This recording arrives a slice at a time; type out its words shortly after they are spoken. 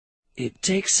It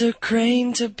takes a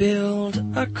crane to build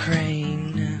a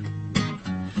crane.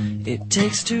 It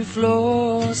takes 2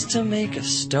 floors to make a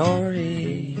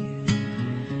story.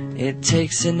 It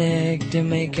takes an egg to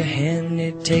make a hen.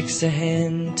 It takes a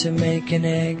hen to make an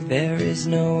egg. There is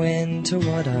no end to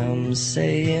what I'm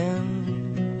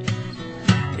saying.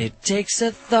 It takes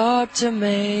a thought to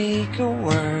make a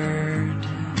word,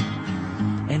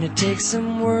 and it takes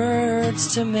some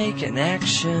words to make an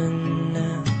action.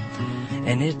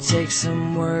 And it takes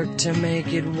some work to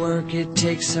make it work. It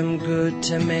takes some good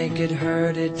to make it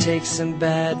hurt. It takes some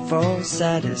bad for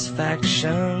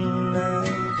satisfaction.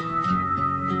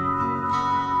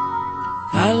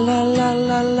 Ah la la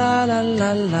la la la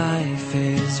la, life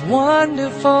is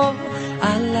wonderful.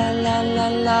 Ah la la la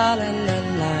la la la,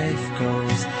 life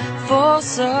goes full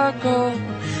circle.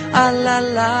 Ah la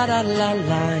la la la,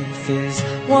 life is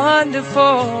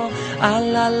wonderful. Ah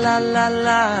la la la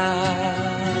la.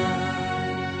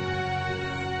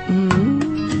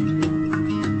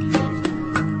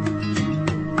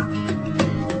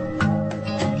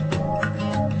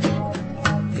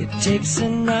 It takes a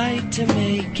night to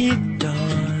make it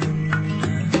dawn,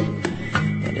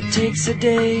 and it takes a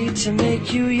day to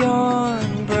make you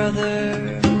yawn,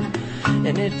 brother.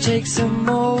 And it takes some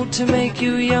mold to make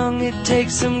you young. It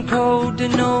takes some cold to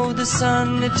know the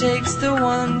sun. It takes the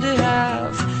one to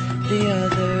have the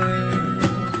other.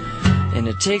 And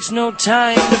it takes no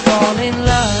time to fall in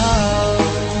love,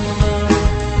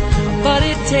 but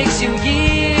it takes you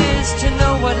years to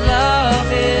know what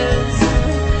love is.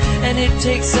 And it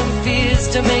takes some fears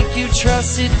to make you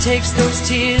trust. It takes those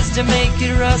tears to make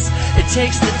it rust. It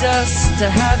takes the dust to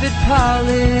have it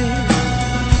polished.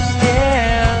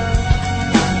 Yeah.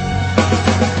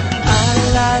 Ah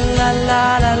la la la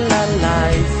la la,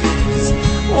 life is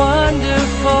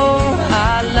wonderful.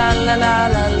 Ah la la la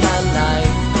la la,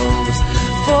 life goes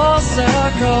full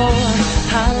circle.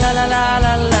 Ah la la la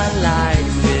la la, life